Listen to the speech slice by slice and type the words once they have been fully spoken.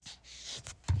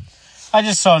I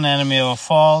just saw Anatomy of a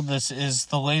Fall. This is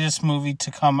the latest movie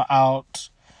to come out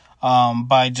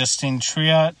by Justine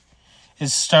Triet. It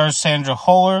stars Sandra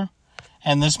Hüller,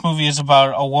 and this movie is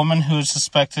about a woman who is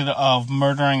suspected of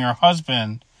murdering her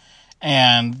husband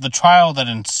and the trial that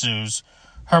ensues.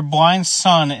 Her blind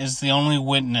son is the only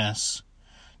witness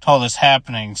to all this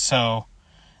happening, so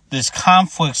this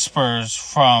conflict spurs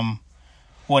from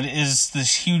what is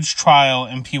this huge trial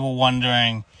and people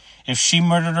wondering if she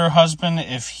murdered her husband,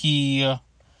 if he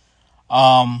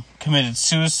committed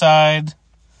suicide.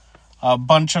 A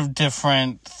bunch of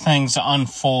different things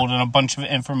unfold and a bunch of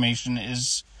information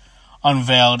is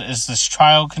unveiled as this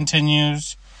trial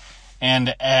continues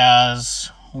and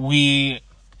as we,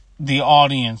 the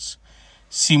audience,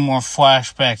 see more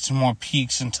flashbacks and more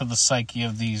peeks into the psyche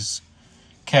of these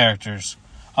characters.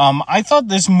 I thought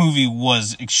this movie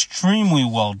was extremely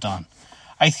well done.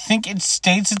 I think it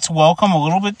states its welcome a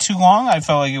little bit too long. I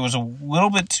felt like it was a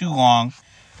little bit too long.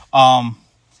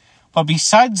 But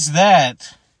besides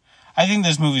that, I think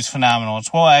this movie's phenomenal.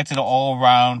 It's well acted all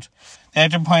around. The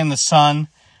actor playing the son,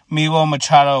 Milo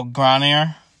Machado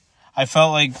Granier, I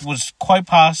felt like was quite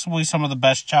possibly some of the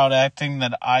best child acting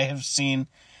that I have seen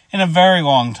in a very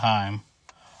long time.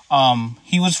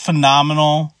 He was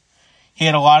phenomenal. He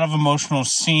had a lot of emotional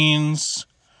scenes.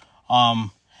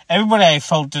 Everybody I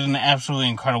felt did an absolutely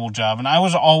incredible job. And I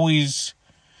was always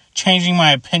changing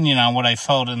my opinion on what I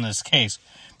felt in this case.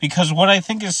 Because what I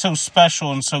think is so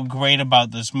special and so great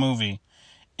about this movie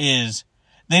is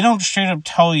they don't straight up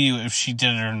tell you if she did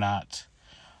it or not.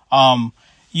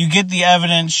 You get the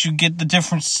evidence, you get the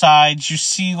different sides, you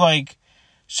see like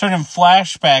certain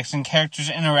flashbacks and characters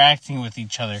interacting with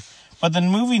each other. But the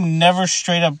movie never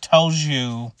straight up tells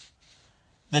you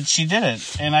that she did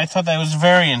it. And I thought that was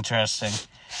very interesting.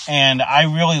 And I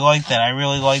really liked that. I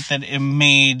really liked that it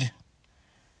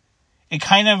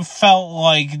kind of felt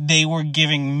like they were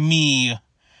giving me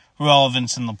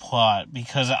relevance in the plot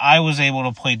because I was able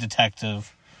to play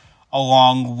detective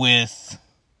along with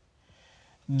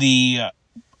the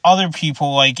other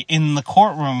people like in the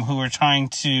courtroom who were trying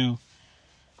to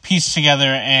piece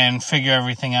together and figure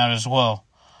everything out as well.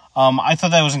 I thought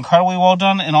that was incredibly well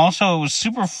done, and also it was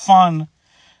super fun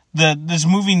that this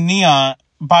movie Neon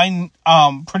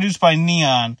produced by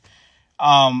Neon,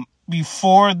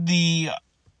 before the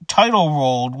title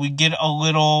rolled, we get a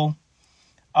little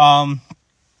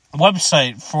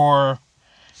website for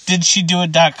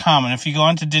didshedoit.com, and if you go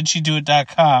onto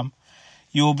didshedoit.com,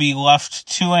 you will be left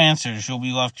two answers. You'll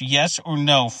be left yes or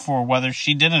no for whether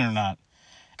she did it or not,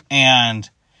 and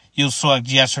you'll select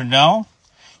yes or no.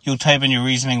 You'll type in your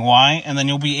reasoning why, and then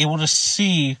you'll be able to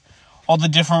see all the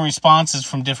different responses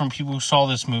from different people who saw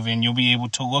this movie, and you'll be able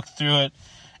to look through it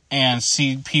and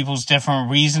see people's different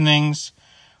reasonings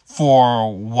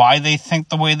for why they think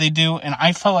the way they do. And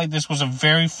I felt like this was a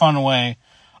very fun way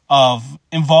of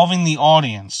involving the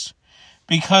audience,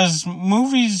 because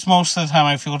movies most of the time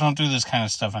I feel don't do this kind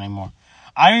of stuff anymore.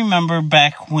 I remember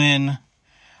back when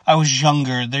I was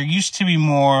younger, there used to be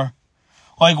more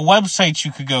like websites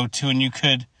you could go to and you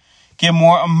could get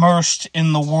more immersed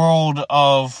in the world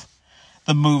of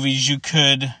the movies. You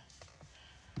could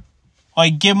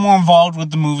like get more involved with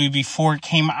the movie before it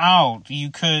came out.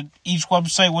 Each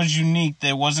website was unique.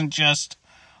 There wasn't just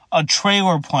a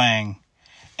trailer playing.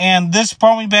 And this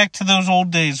brought me back to those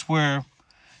old days where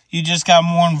you just got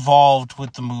more involved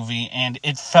with the movie and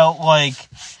it felt like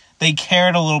they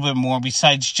cared a little bit more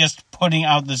besides just putting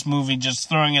out this movie, just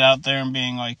throwing it out there and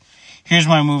being like, here's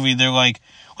my movie. They're like,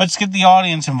 let's get the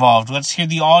audience involved. Let's hear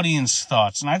the audience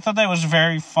thoughts. And I thought that was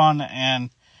very fun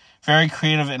and very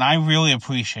creative, and I really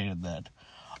appreciated that.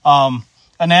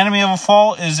 Anatomy of a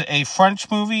Fall is a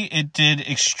French movie. It did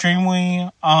extremely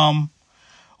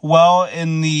well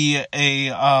in the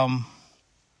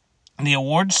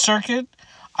awards circuit.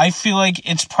 I feel like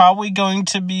it's probably going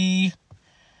to be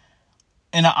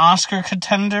an Oscar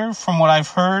contender from what I've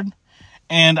heard.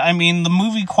 And, I mean, the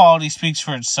movie quality speaks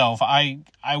for itself. I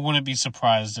wouldn't be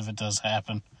surprised if it does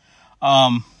happen.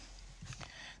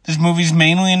 This movie's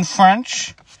mainly in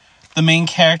French. The main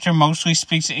character mostly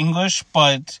speaks English,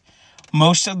 but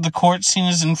most of the court scene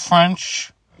is in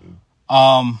French.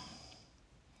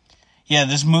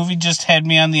 This movie just had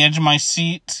me on the edge of my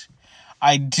seat.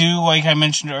 I do, like I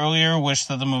mentioned earlier, wish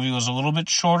that the movie was a little bit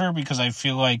shorter because I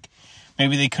feel like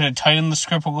maybe they could have tightened the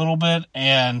script a little bit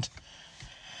and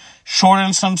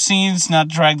shortened some scenes, not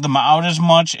drag them out as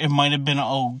much. It might have been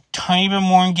a tiny bit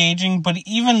more engaging, but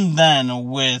even then,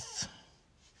 with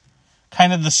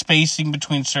kind of the spacing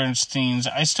between certain scenes,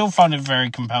 I still found it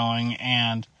very compelling,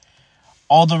 and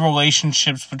all the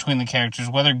relationships between the characters,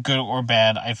 whether good or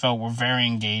bad, I felt were very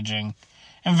engaging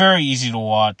and very easy to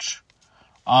watch.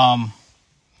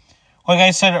 Like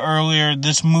I said earlier,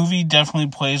 this movie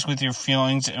definitely plays with your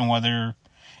feelings and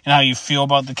how you feel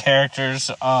about the characters.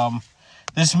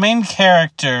 This main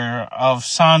character of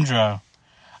Sandra,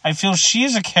 I feel she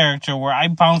is a character where I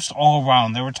bounced all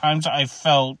around. There were times I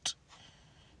felt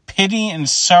pity and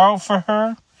sorrow for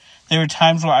her. There were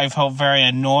times where I felt very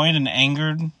annoyed and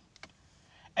angered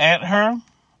at her.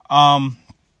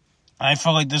 I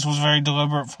felt like this was very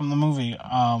deliberate from the movie.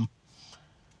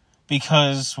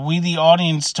 Because we, the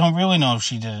audience, don't really know if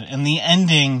she did it. In the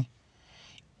ending,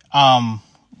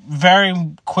 very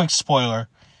quick spoiler,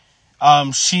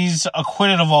 she's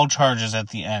acquitted of all charges at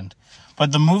the end.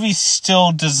 But the movie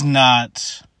still does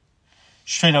not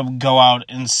straight up go out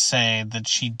and say that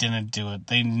she didn't do it.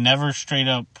 They never straight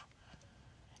up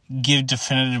give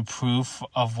definitive proof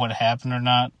of what happened or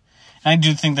not. And I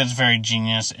do think that's very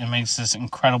genius. It makes this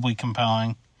incredibly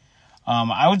compelling.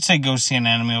 I would say go see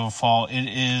Anatomy of a Fall. It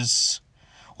is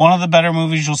one of the better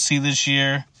movies you'll see this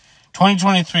year.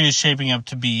 2023 is shaping up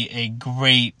to be a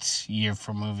great year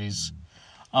for movies.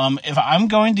 If I'm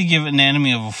going to give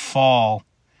Anatomy of a Fall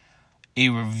a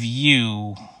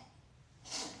review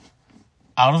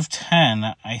out of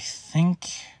 10, I think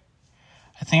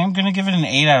I'm going to give it an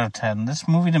 8 out of 10. This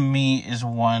movie to me is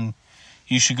one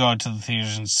you should go out to the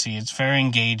theaters and see. It's very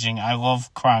engaging. I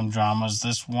love crime dramas.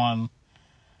 This one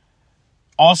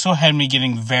also had me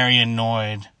getting very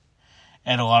annoyed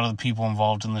at a lot of the people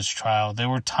involved in this trial. There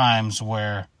were times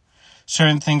where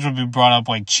certain things would be brought up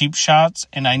like cheap shots,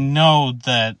 and I know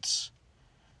that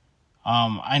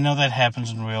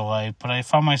happens in real life, but I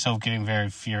found myself getting very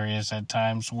furious at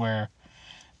times where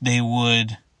they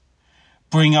would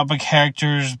bring up a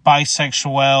character's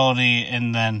bisexuality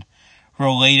and then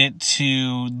relate it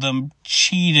to them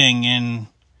cheating and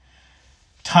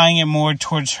tying it more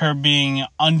towards her being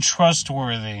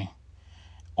untrustworthy.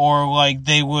 Or like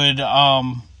they would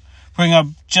bring up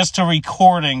just a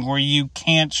recording where you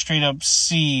can't straight up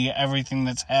see everything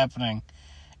that's happening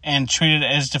and treat it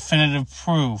as definitive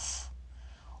proof.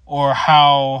 Or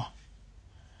how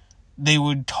they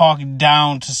would talk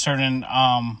down to certain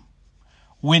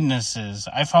witnesses.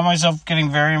 I found myself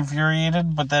getting very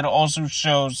infuriated, but that also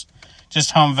shows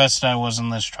just how invested I was in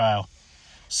this trial.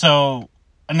 So,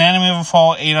 Anatomy of a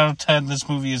Fall, 8 out of 10. This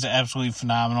movie is absolutely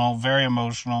phenomenal, very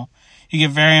emotional. You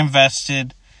get very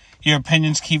invested. Your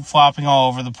opinions keep flopping all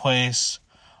over the place.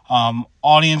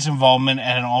 Audience involvement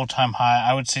at an all-time high.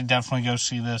 I would say definitely go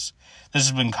see this. This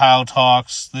has been Kyle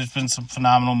Talks. There's been some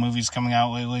phenomenal movies coming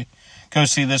out lately. Go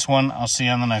see this one. I'll see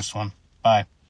you on the next one. Bye.